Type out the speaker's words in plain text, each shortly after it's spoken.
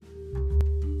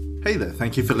Hey there,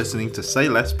 thank you for listening to Say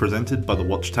Less presented by the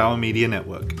Watchtower Media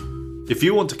Network. If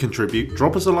you want to contribute,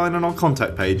 drop us a line on our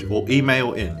contact page or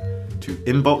email in to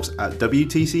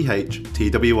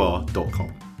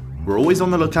inbox@wtchtwr.com. We're always on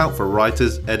the lookout for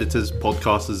writers, editors,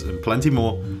 podcasters and plenty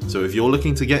more, so if you're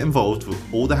looking to get involved with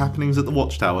all the happenings at the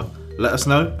Watchtower, let us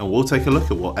know and we'll take a look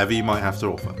at whatever you might have to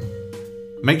offer.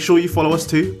 Make sure you follow us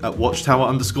too at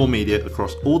Watchtower_media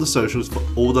across all the socials for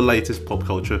all the latest pop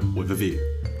culture with a view.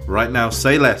 Right now,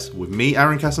 Say Less with me,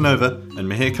 Aaron Casanova, and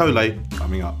Mihir Kole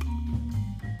coming up.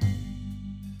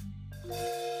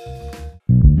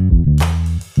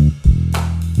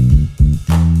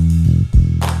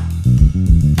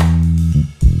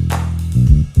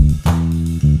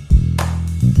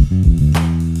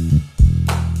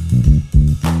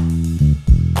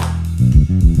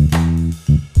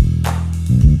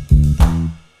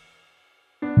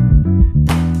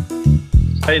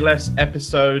 Say Less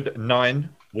episode 9.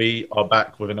 We are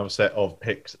back with another set of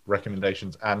picks,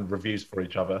 recommendations, and reviews for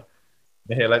each other.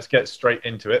 Here, let's get straight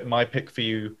into it. My pick for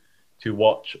you to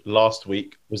watch last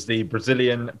week was the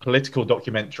Brazilian political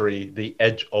documentary, The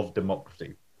Edge of Democracy.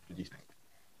 What did you think?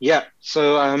 Yeah,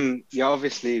 so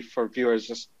obviously for viewers,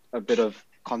 just a bit of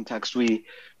context. We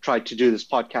tried to do this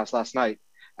podcast last night,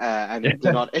 and it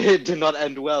did not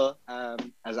end well.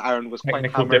 As Aaron was quite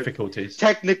hammered. Technical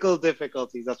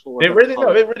difficulties. That's what it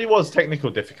really was technical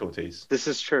difficulties. This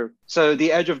is true. So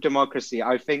The Edge of Democracy.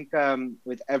 I think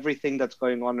with everything that's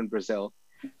going on in Brazil,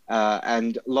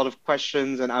 and a lot of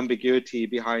questions and ambiguity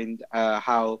behind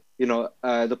how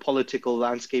the political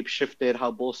landscape shifted,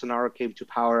 how Bolsonaro came to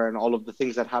power, and all of the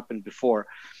things that happened before.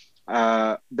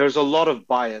 There's a lot of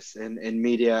bias in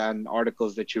media and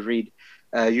articles that you read.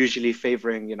 Usually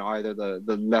favoring, either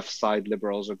the left side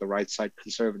liberals or the right side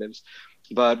conservatives.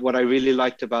 But what I really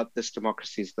liked about this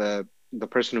democracy is the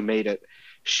person who made it.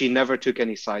 She never took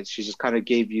any sides. She just kind of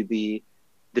gave you the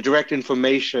direct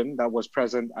information that was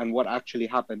present and what actually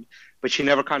happened. But she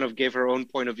never kind of gave her own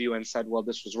point of view and said, well,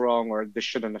 this was wrong or this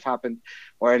shouldn't have happened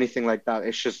or anything like that.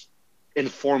 It's just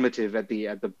informative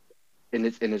in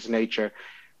its nature.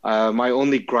 My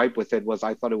only gripe with it was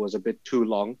I thought it was a bit too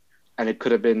long. And it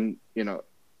could have been,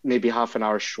 maybe half an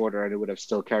hour shorter and it would have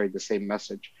still carried the same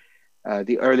message.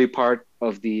 The early part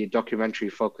of the documentary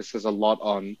focuses a lot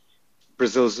on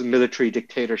Brazil's military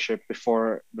dictatorship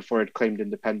before it claimed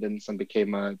independence and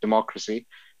became a democracy,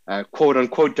 quote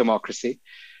unquote democracy.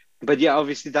 But yeah,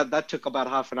 obviously that took about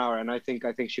half an hour. And I think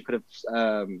she could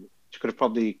have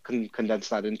probably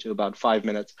condensed that into about 5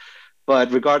 minutes.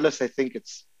 But regardless, I think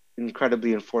it's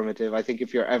incredibly informative. I think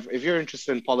if you're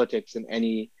interested in politics in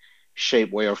any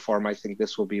shape, way, or form, I think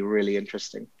this will be really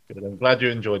interesting. Good. I'm glad you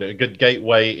enjoyed it. A good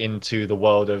gateway into the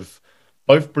world of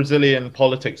both Brazilian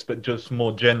politics, but just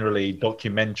more generally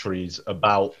documentaries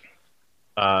about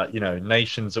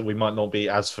nations that we might not be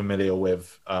as familiar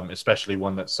with, especially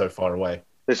one that's so far away.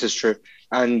 This is true,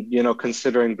 and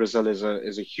considering Brazil is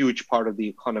a huge part of the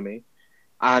economy,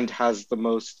 and has the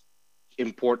most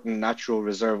important natural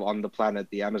reserve on the planet,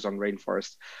 the Amazon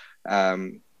rainforest.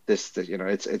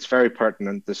 It's very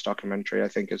pertinent. This documentary, I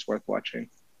think, is worth watching.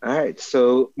 All right,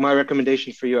 so my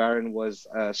recommendation for you, Aaron, was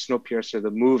Snowpiercer,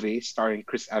 the movie starring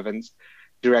Chris Evans,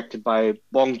 directed by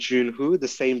Bong Joon-ho, the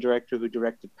same director who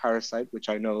directed Parasite, which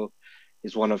I know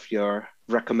is one of your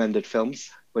recommended films.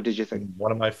 What did you think?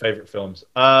 One of my favorite films.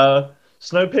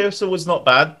 Snowpiercer was not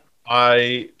bad.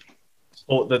 I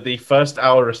thought that the first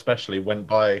hour especially went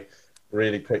by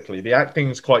really quickly. The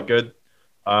acting's quite good.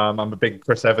 I'm a big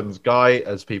Chris Evans guy,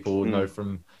 as people know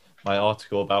from my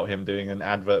article about him doing an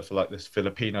advert for this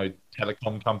Filipino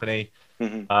telecom company.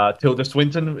 Tilda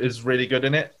Swinton is really good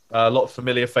in it. A lot of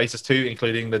familiar faces too,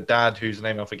 including the dad, whose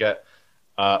name I forget,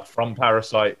 from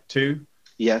Parasite 2.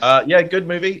 Yes. Good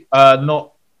movie.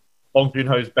 Not Bong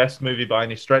Joon-ho's best movie by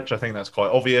any stretch. I think that's quite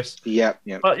obvious. Yeah.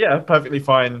 But yeah, perfectly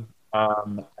fine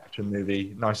action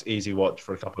movie. Nice, easy watch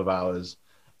for a couple of hours.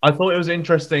 I thought it was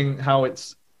interesting how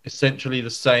it's essentially the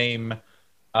same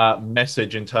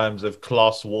message in terms of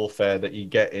class warfare that you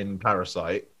get in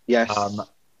Parasite. Yes.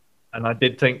 And I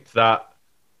did think that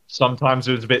sometimes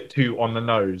it was a bit too on the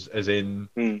nose, as in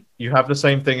you have the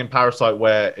same thing in Parasite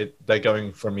where they're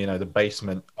going from, the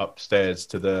basement upstairs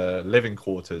to the living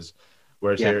quarters.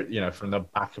 Whereas here, from the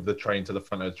back of the train to the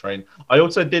front of the train. I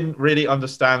also didn't really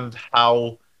understand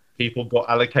how people got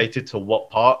allocated to what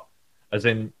part, as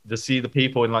in to see the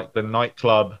people in the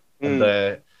nightclub and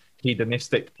the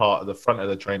hedonistic part of the front of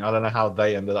the train. I don't know how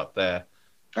they ended up there.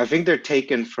 I think they're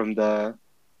taken from the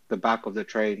back of the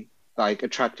train.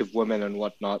 Attractive women and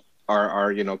whatnot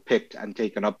are picked and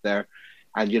taken up there.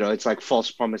 And, it's false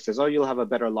promises. Oh, you'll have a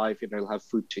better life. You'll have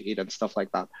food to eat and stuff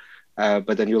like that.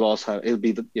 but then you'll also it'll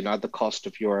be at the cost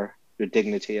of your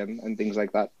dignity and things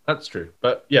like that. That's true.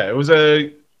 But yeah, it was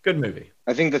a good movie.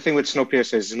 I think the thing with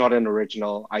Snowpiercer is it's not an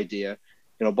original idea.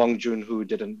 Bong Joon-ho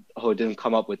didn't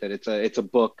come up with it. It's a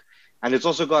book, and it's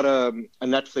also got a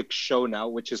Netflix show now,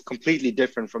 which is completely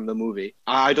different from the movie.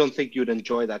 I don't think you'd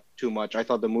enjoy that too much. I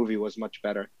thought the movie was much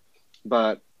better,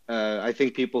 but I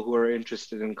think people who are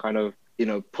interested in kind of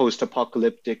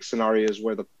post-apocalyptic scenarios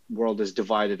where the world is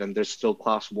divided and there's still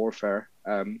class warfare,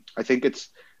 I think it's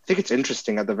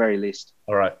interesting at the very least.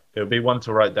 All right, it'll be one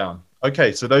to write down.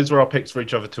 Okay, so those were our picks for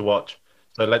each other to watch.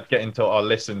 So let's get into our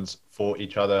listens for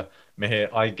each other.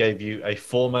 Mihir, I gave you a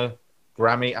former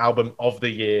Grammy Album of the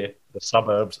Year, The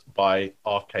Suburbs by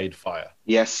Arcade Fire.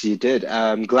 Yes, you did.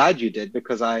 I'm glad you did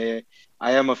because I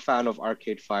am a fan of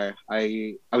Arcade Fire.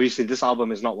 I obviously this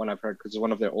album is not one I've heard because it's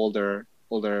one of their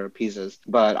older pieces,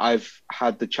 but I've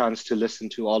had the chance to listen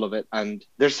to all of it, and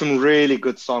there's some really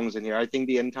good songs in here. I think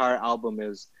the entire album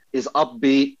is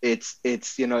upbeat.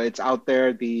 It's out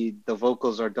there. The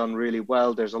vocals are done really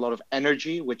well. There's a lot of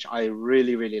energy, which I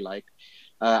really really like.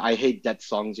 I hate dead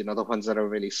songs, the ones that are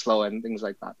really slow and things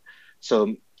like that.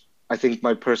 So I think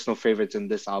my personal favorites in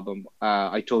this album,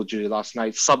 I told you last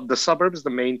night, The Suburbs, the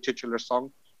main titular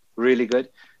song, really good.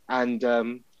 And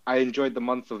I enjoyed the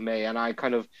month of May. And I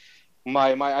kind of,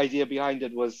 my idea behind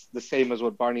it was the same as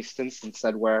what Barney Stinson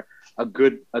said, where a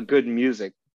good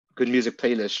music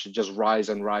playlist should just rise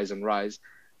and rise and rise.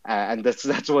 And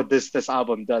that's what this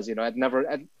album does.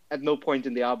 At no point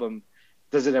in the album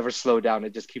does it ever slow down.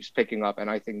 It just keeps picking up. And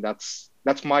I think that's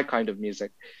my kind of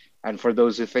music. And for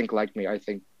those who think like me, I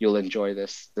think you'll enjoy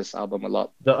this album a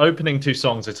lot. The opening two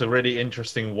songs, it's a really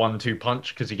interesting 1-2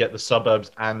 punch because you get The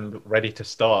Suburbs and Ready to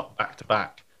Start back to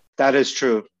back. That is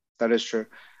true.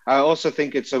 I also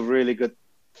think it's a really good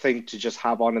thing to just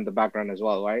have on in the background as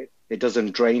well, right? It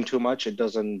doesn't drain too much. It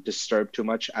doesn't disturb too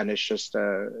much. And it's just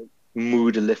a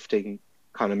mood lifting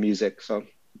kind of music. So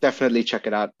definitely check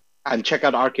it out. And check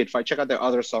out Arcade Fire. Check out their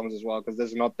other songs as well, because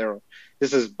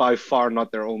this is by far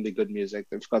not their only good music.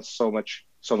 They've got so much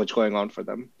going on for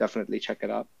them. Definitely check it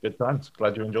out. Good times.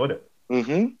 Glad you enjoyed it.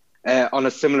 On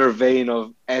a similar vein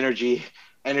of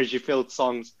energy-filled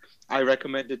songs, I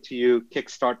recommended to you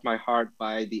 "Kickstart My Heart"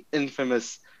 by the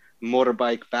infamous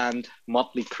motorbike band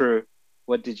Motley Crue.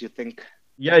 What did you think?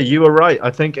 Yeah, you were right.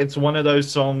 I think it's one of those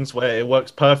songs where it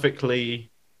works perfectly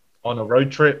on a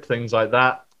road trip, things like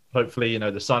that. Hopefully,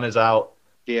 the sun is out.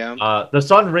 Yeah. The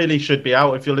sun really should be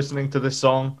out if you're listening to this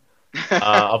song.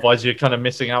 Otherwise, you're kind of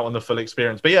missing out on the full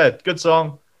experience. But yeah, good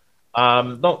song.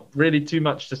 Not really too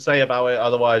much to say about it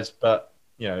otherwise, but,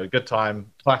 a good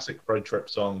time. Classic road trip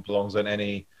song. Belongs on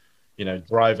any,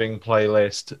 driving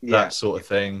playlist, that sort of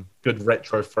thing. Good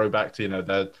retro throwback to,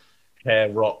 the hair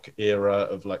rock era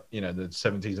of the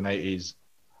 70s and 80s.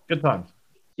 Good time.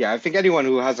 Yeah, I think anyone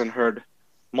who hasn't heard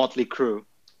Motley Crue,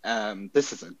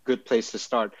 this is a good place to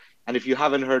start. And if you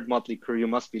haven't heard Motley Crue, you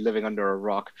must be living under a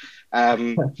rock.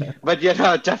 But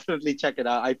definitely check it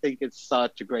out. I think it's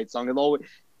such a great song. It'll always,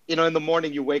 in the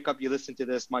morning you wake up, you listen to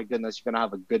this. My goodness, you're gonna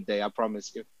have a good day. I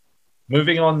promise you.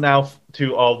 Moving on now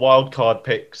to our wild card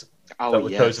picks that were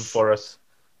chosen for us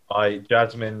by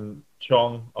Jasmine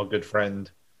Chong, our good friend.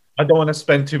 I don't want to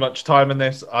spend too much time on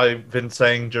this. I've been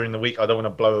saying during the week I don't want to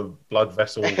blow a blood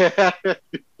vessel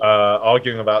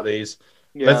arguing about these.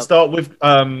 Yeah. Let's start with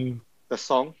the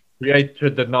song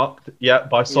Creator the Nacht,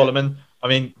 by Solomon. I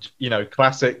mean,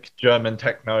 classic German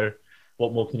techno.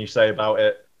 What more can you say about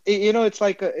it? It's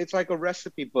like a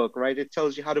recipe book, right? It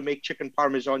tells you how to make chicken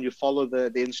parmesan. You follow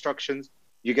the instructions,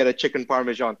 you get a chicken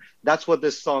parmesan. That's what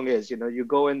this song is. You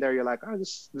go in there, you're like, oh,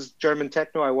 this German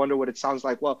techno. I wonder what it sounds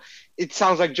like. Well, it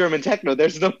sounds like German techno.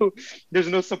 There's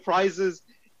no surprises.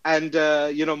 And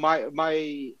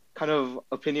my kind of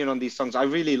opinion on these songs, I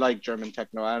really like German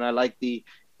techno, and I like the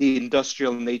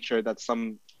industrial nature that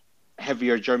some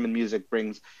heavier German music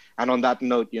brings. And on that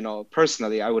note,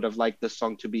 personally, I would have liked this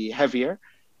song to be heavier,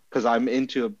 because I'm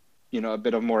into a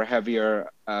bit of more heavier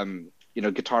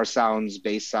guitar sounds,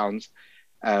 bass sounds,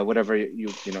 whatever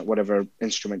whatever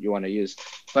instrument you want to use.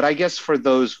 But I guess for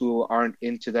those who aren't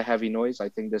into the heavy noise, I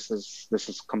think this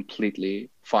is completely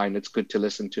fine. It's good to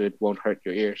listen to. It won't hurt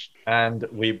your ears. And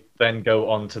we then go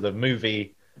on to the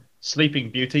movie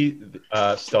Sleeping Beauty,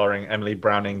 starring Emily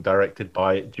Browning, directed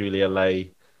by Julia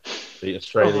Lay, the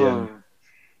Australian.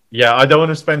 Yeah, I don't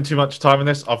want to spend too much time on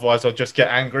this, otherwise I'll just get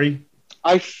angry.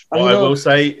 I will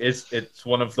say is it's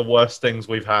one of the worst things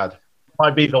we've had.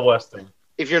 Might be the worst thing.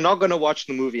 If you're not going to watch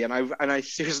the movie, and I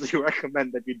seriously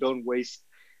recommend that you don't waste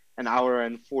an hour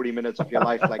and 40 minutes of your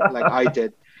life like I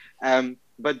did.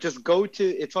 but just go to,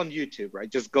 it's on YouTube, right?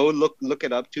 Just go look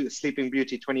it up, to Sleeping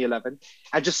Beauty 2011,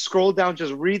 and just scroll down,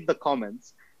 just read the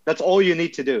comments. That's all you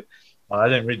need to do. I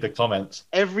didn't read the comments.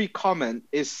 Every comment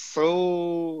is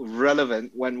so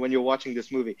relevant when you're watching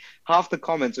this movie. Half the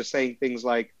comments are saying things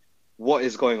like, what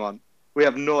is going on? We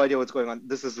have no idea what's going on.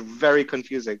 This is very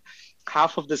confusing.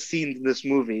 Half of the scenes in this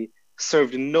movie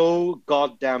served no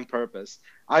goddamn purpose.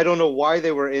 I don't know why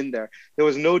they were in there. There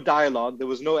was no dialogue. There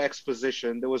was no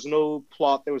exposition. There was no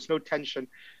plot. There was no tension.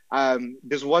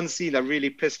 There's one scene that really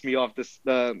pissed me off.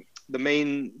 The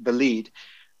lead,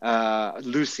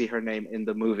 Lucy, her name in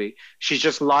the movie. She's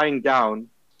just lying down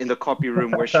in the copy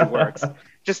room where she works,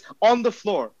 just on the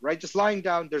floor, right? Just lying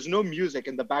down. There's no music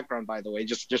in the background, by the way.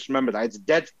 Just remember that. It's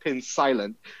dead pin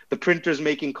silent. The printer's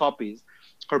making copies.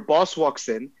 Her boss walks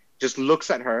in, just looks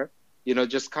at her,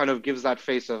 just kind of gives that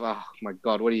face of, oh my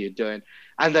God, what are you doing?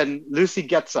 And then Lucy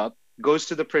gets up, goes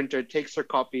to the printer, takes her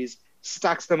copies,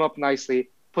 stacks them up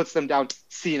nicely, puts them down,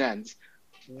 scene ends.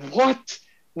 What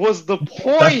was the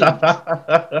point?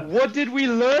 What did we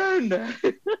learn?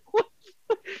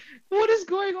 What is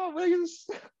going on?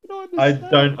 I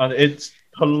don't. It's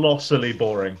colossally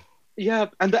boring. Yeah,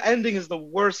 and the ending is the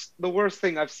worst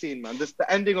thing I've seen, man. The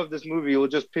ending of this movie will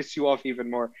just piss you off even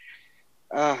more.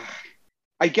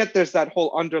 I get there's that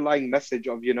whole underlying message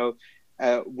of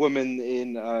women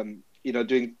in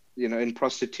doing in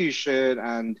prostitution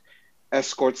and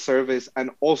escort service,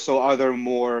 and also other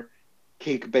more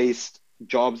kink based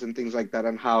jobs and things like that,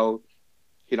 and how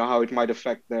how it might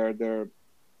affect their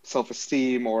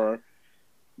self-esteem or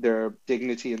their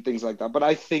dignity and things like that. But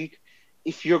I think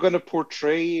if you're going to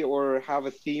portray or have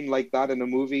a theme like that in a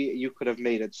movie, you could have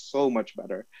made it so much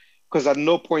better. Because at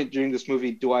no point during this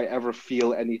movie do I ever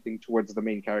feel anything towards the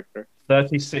main character.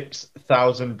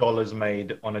 $36,000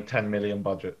 made on a $10 million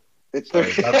budget. So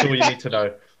that's all you need to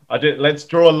know. Let's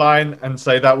draw a line and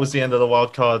say that was the end of the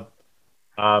wild card.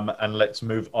 And let's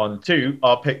move on to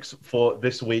our picks for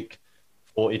this week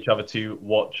for each other to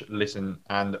watch, listen,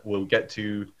 and we'll get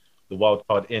to the wild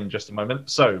card in just a moment.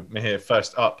 So, Mihir,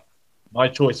 first up, my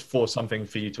choice for something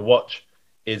for you to watch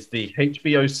is the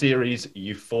HBO series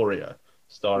Euphoria,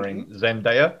 starring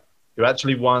Zendaya, who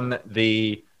actually won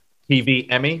the TV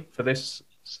Emmy for this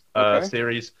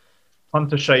series.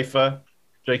 Hunter Schafer,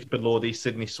 Jacob Elordi,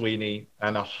 Sydney Sweeney,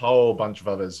 and a whole bunch of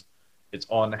others. It's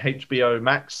on HBO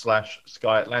Max /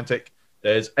 Sky Atlantic.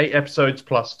 There's 8 episodes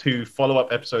plus 2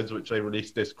 follow-up episodes, which they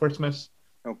released this Christmas.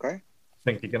 Okay. I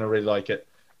think you're going to really like it.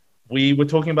 We were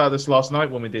talking about this last night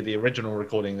when we did the original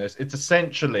recording of this. It's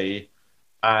essentially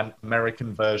an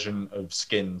American version of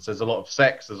Skins. There's a lot of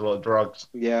sex, there's a lot of drugs.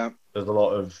 Yeah. There's a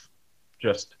lot of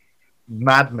just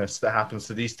madness that happens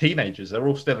to these teenagers. They're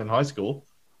all still in high school,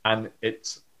 and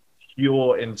it's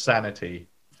pure insanity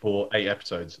for 8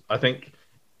 episodes. I think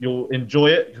you'll enjoy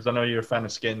it because I know you're a fan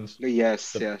of Skins.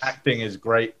 Yes, the acting is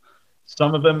great.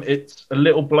 Some of them, it's a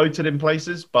little bloated in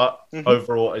places, but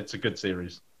overall, it's a good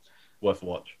series. Worth a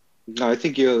watch. No, I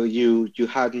think you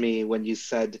had me when you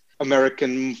said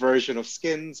American version of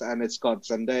Skins, and it's got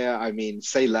Zendaya. I mean,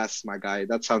 say less, my guy.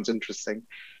 That sounds interesting.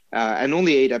 And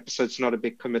only 8 episodes, not a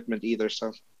big commitment either.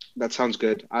 So that sounds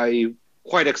good. I'm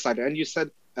quite excited. And you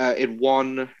said it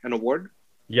won an award?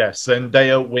 Yes,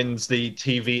 Zendaya wins the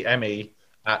TV Emmy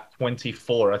at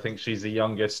 24. I think she's the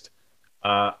youngest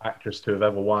actress to have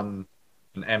ever won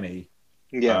an Emmy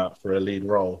for a lead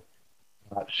role.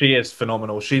 She is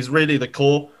phenomenal. She's really the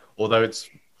core, although it's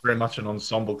very much an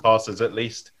ensemble cast. There's at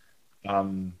least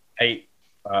 8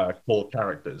 core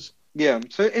characters. Yeah,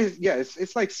 so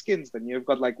it's like Skins. Then you've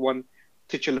got like one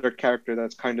titular character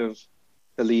that's kind of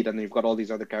the lead, and you've got all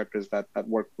these other characters that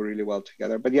work really well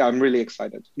together. But yeah, I'm really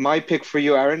excited. My pick for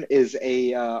you, Aaron, is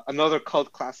another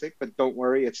cult classic, but don't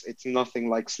worry, it's nothing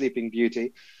like Sleeping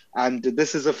Beauty. And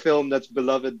this is a film that's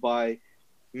beloved by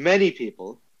many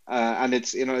people, and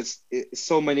it's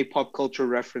so many pop culture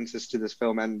references to this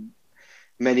film, and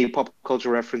many pop culture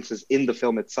references in the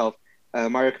film itself.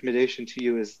 My recommendation to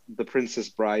you is The Princess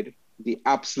Bride, the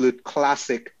absolute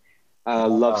classic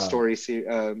love story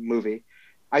movie.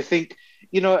 I think,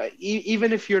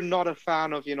 even if you're not a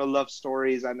fan of, love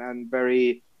stories and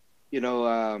very,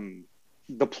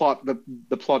 the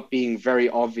plot being very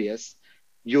obvious,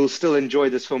 you'll still enjoy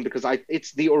this film because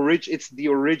it's the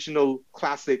original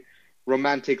classic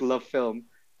romantic love film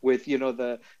with,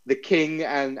 the king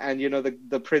and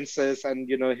the princess and,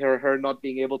 her not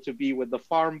being able to be with the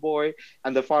farm boy,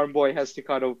 and the farm boy has to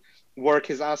kind of work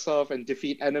his ass off and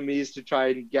defeat enemies to try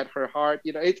and get her heart.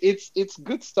 It's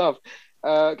good stuff.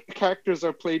 Characters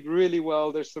are played really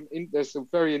well. There's some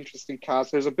very interesting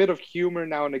cast. There's a bit of humor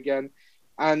now and again,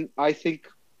 and I think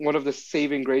one of the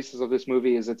saving graces of this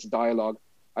movie is its dialogue.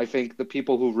 I think the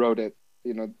people who wrote it,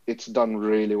 it's done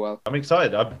really well. I'm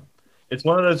excited. It's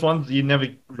one of those ones you never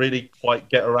really quite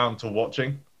get around to watching.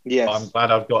 I'm Yes.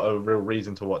 glad I've got a real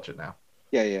reason to watch it now.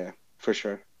 Yeah, yeah, for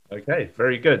sure. Okay,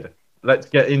 very good. Let's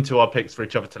get into our picks for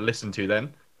each other to listen to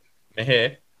then.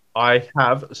 Here, I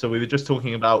have, so we were just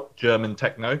talking about German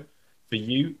techno. For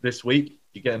you this week,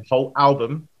 you get a whole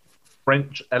album,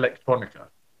 French Electronica,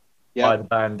 Yeah. by the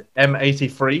band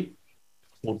M83,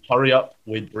 called Hurry Up,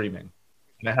 We're Dreaming.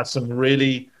 And it has some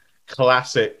really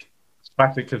classic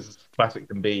as classic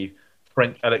can be,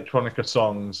 French electronica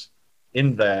songs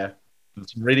in there, and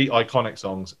some really iconic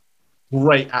songs.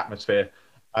 Great atmosphere.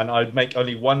 And I'd make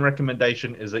only one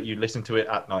recommendation is that you listen to it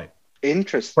at night.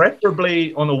 Interesting.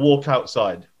 Preferably on a walk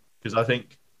outside, because I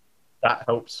think that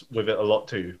helps with it a lot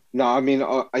too. No, I mean,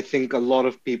 I think a lot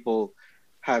of people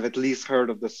have at least heard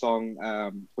of the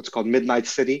song, what's called Midnight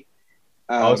City.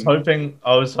 I was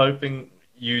hoping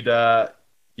you'd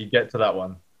get to that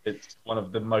one. It's one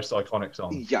of the most iconic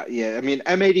songs. Yeah, yeah. I mean,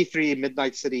 M83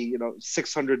 Midnight City,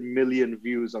 600 million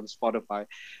views on Spotify.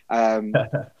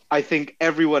 I think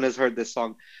everyone has heard this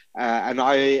song. And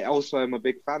I also am a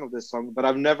big fan of this song, but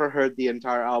I've never heard the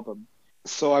entire album.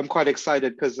 So I'm quite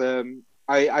excited because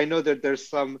I know that there's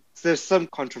some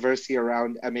controversy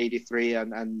around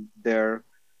M83 and their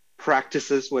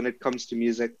practices when it comes to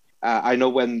music. I know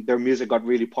when their music got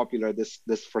really popular, this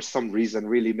for some reason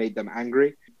really made them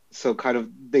angry. So kind of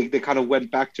they kind of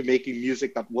went back to making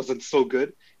music that wasn't so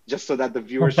good, just so that the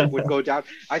viewership would go down.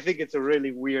 I think it's a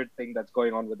really weird thing that's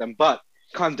going on with them, but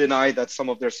can't deny that some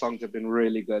of their songs have been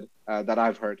really good that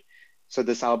I've heard. So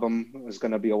this album is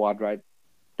gonna be a wild ride.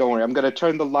 Don't worry, I'm gonna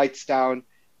turn the lights down,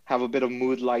 have a bit of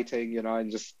mood lighting, and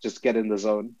just get in the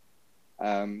zone.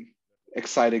 Um,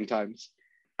 Exciting times.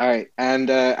 All right, and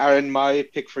Aaron, my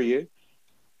pick for you.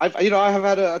 I have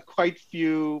had quite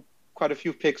a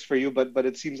few picks for you, but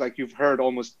it seems like you've heard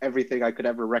almost everything I could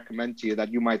ever recommend to you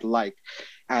that you might like,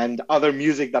 and other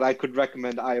music that I could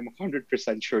recommend, I am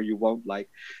 100% sure you won't like.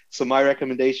 So my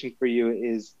recommendation for you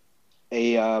is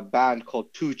a band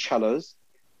called Two Cellos.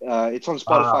 It's on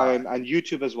Spotify Ah, and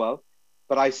YouTube as well.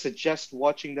 But I suggest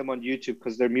watching them on YouTube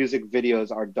because their music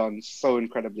videos are done so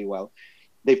incredibly well.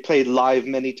 They played live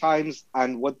many times,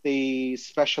 and what they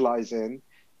specialize in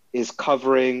is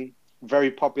covering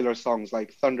very popular songs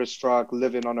like Thunderstruck,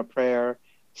 Living on a Prayer,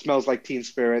 Smells Like Teen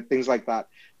Spirit, things like that.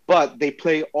 But they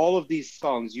play all of these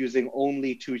songs using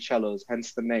only two cellos,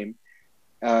 hence the name.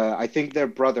 I think they're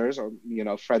brothers or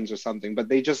friends or something, but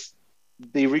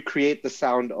they recreate the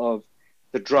sound of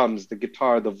the drums, the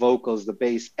guitar, the vocals, the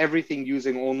bass, everything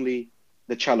using only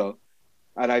the cello.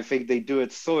 And I think they do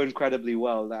it so incredibly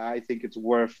well that I think it's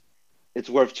worth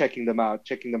checking them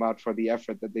out for the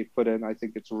effort that they put in. I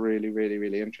think it's really, really,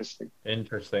 really interesting.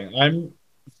 interesting. I'm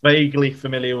vaguely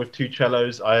familiar with Two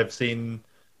Cellos. I have seen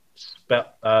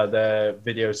their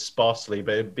videos sparsely,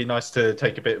 but it'd be nice to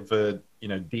take a bit of a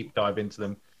deep dive into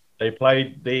them. They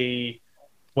played the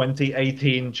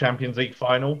 2018 Champions League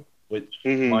final, which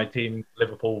my Hmm. team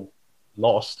Liverpool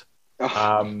lost.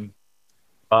 Oh, Um,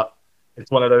 but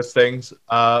it's one of those things.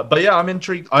 But yeah, I'm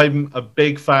intrigued. I'm a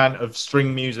big fan of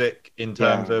string music in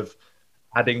terms yeah. of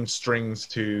adding strings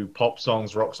to pop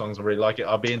songs, rock songs. I really like it.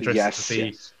 I'll be interested to Yes, see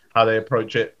yes. how they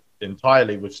approach it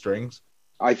entirely with strings.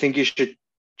 I think you should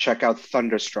check out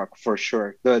Thunderstruck for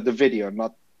sure. The video,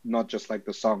 not just like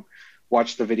the song.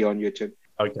 Watch the video on YouTube.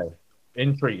 Okay,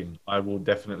 intriguing. I will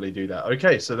definitely do that.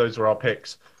 Okay, so those are our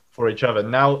picks for each other.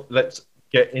 Now let's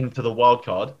get into the wild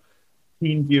card.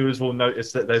 Keen viewers will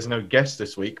notice that there's no guest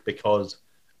this week because,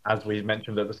 as we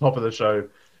mentioned at the top of the show,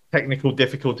 technical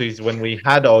difficulties when we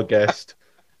had our guest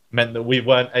meant that we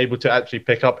weren't able to actually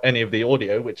pick up any of the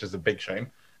audio, which is a big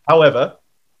shame. However,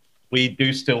 we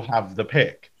do still have the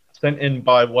pick sent in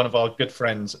by one of our good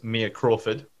friends, Mia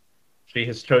Crawford. She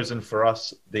has chosen for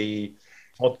us the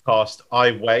podcast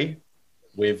I Weigh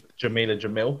with Jamila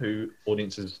Jamil, who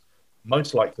audiences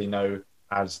most likely know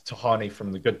as Tahani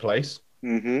from The Good Place.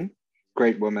 Hmm.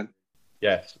 Great woman.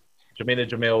 Yes, Jamila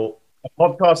Jamil, a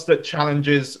podcast that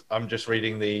challenges, I'm just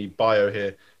reading the bio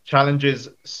here, challenges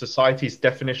society's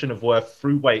definition of worth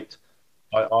through weight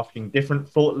by asking different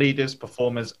thought leaders,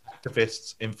 performers,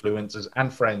 activists, influencers,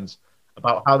 and friends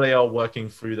about how they are working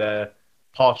through their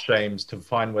past shames to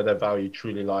find where their value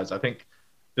truly lies. I think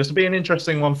this will be an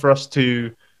interesting one for us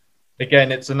to,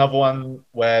 again, it's another one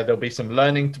where there'll be some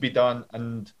learning to be done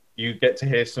and you get to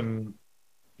hear some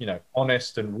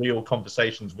honest and real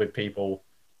conversations with people.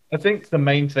 I think the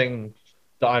main thing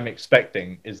that I'm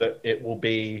expecting is that it will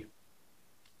be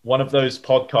one of those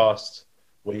podcasts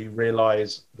where you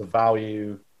realize the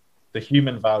value, the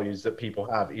human values that people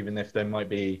have, even if they might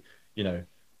be, you know,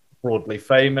 broadly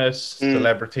famous,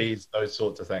 celebrities, those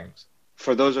sorts of things.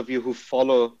 For those of you who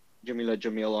follow Jameela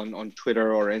Jamil on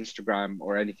Twitter or Instagram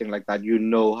or anything like that, you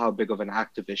know how big of an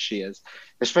activist she is,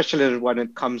 especially when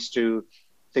it comes to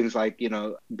things like, you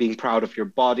know, being proud of your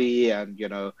body and, you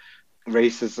know,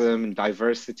 racism and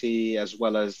diversity, as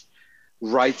well as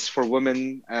rights for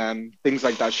women and things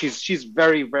like that. She's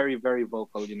very, very, very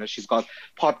vocal. You know, she's got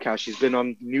podcasts, she's been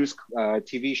on news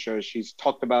TV shows, she's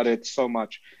talked about it so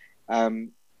much.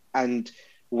 And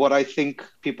what I think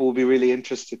people will be really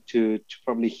interested to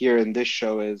probably hear in this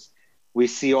show is we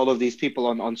see all of these people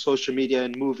on social media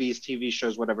and movies, TV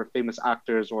shows, whatever, famous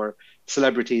actors or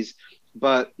celebrities,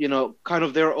 but, you know, kind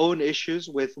of their own issues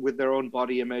with their own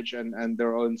body image and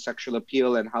their own sexual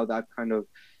appeal and how that kind of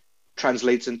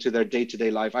translates into their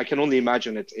day-to-day life. I can only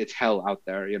imagine it's hell out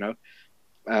there, you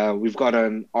know. We've got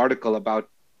an article about,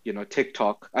 you know,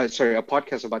 TikTok, a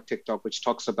podcast about TikTok, which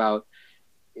talks about,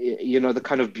 you know, the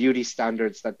kind of beauty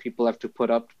standards that people have to put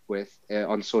up with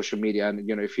on social media. And,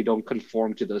 you know, if you don't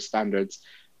conform to those standards,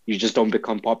 you just don't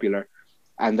become popular.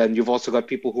 And then you've also got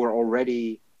people who are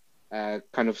already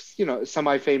kind of, you know,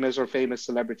 semi-famous or famous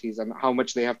celebrities, and how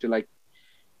much they have to, like,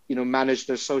 you know, manage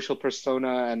their social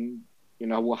persona and, you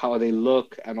know, how they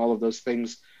look and all of those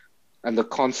things, and the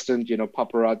constant, you know,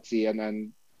 paparazzi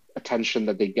and attention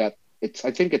that they get.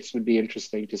 I think it would be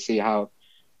interesting to see how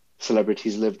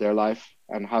celebrities live their life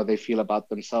and how they feel about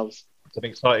themselves. It's an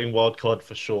exciting wild card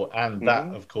for sure. And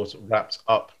that, of course, wraps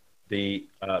up the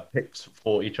picks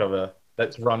for each other.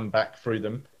 Let's run back through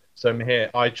them. So here,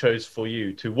 I chose for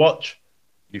you to watch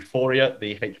Euphoria,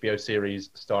 the HBO series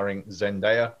starring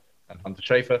Zendaya and Hunter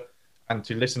Schafer, and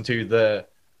to listen to the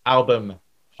album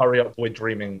Hurry Up We're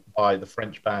Dreaming by the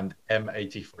French band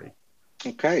M83.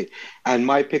 Okay. And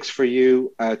my picks for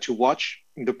you to watch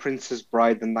The Princess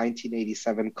Bride, the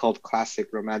 1987 cult classic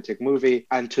romantic movie,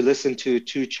 and to listen to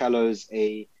Two Cellos,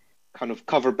 a kind of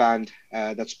cover band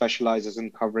that specializes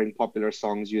in covering popular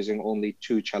songs using only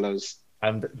two cellos.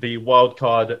 And the wild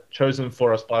card chosen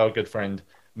for us by our good friend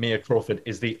Mia Crawford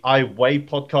is the I Weigh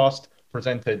podcast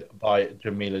presented by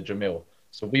Jameela Jamil.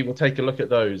 So we will take a look at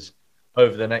those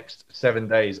over the next 7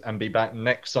 days and be back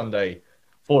next Sunday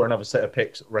for another set of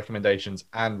picks, recommendations,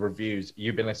 and reviews.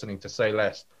 You've been listening to Say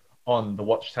Less on the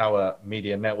Watchtower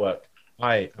Media Network.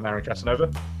 I am Aaron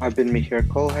Casanova. I've been Mihir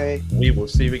Kohei. We will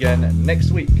see you again next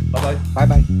week. Bye-bye.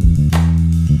 Bye-bye.